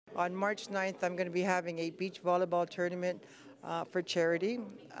On March 9th, I'm going to be having a beach volleyball tournament for charity.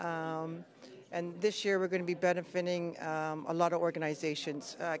 And this year we're going to be benefiting a lot of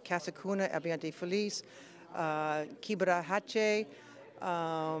organizations. Casa Cuna, Abiante Feliz, Kibra Hache,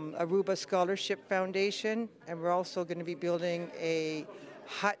 Aruba Scholarship Foundation, and we're also going to be building a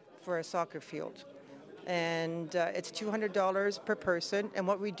hut for a soccer field. And it's $200 per person. And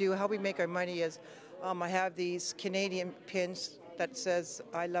what we do, how we make our money is I have these Canadian pins that says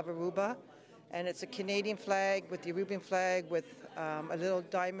I love Aruba. And it's a Canadian flag with the Aruban flag with a little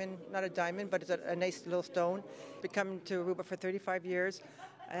diamond, not a diamond, but it's a nice little stone. I've been coming to Aruba for 35 years,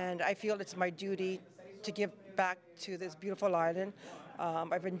 and I feel it's my duty to give back to this beautiful island.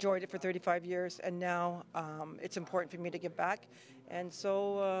 I've enjoyed it for 35 years, and now it's important for me to give back. And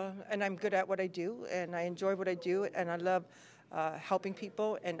so, and I'm good at what I do, and I enjoy what I do, and I love helping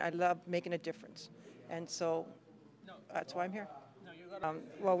people, and I love making a difference. And so that's why I'm here.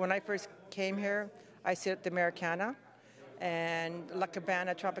 Well, when I first came here, I stayed at the Americana, and La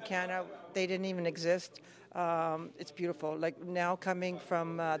Cabana, Tropicana, they didn't even exist. It's beautiful. Like now coming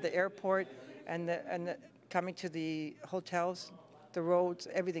from the airport and coming to the hotels, the roads,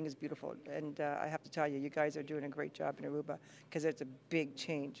 everything is beautiful. And I have to tell you, you guys are doing a great job in Aruba because it's a big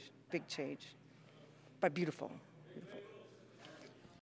change, but beautiful.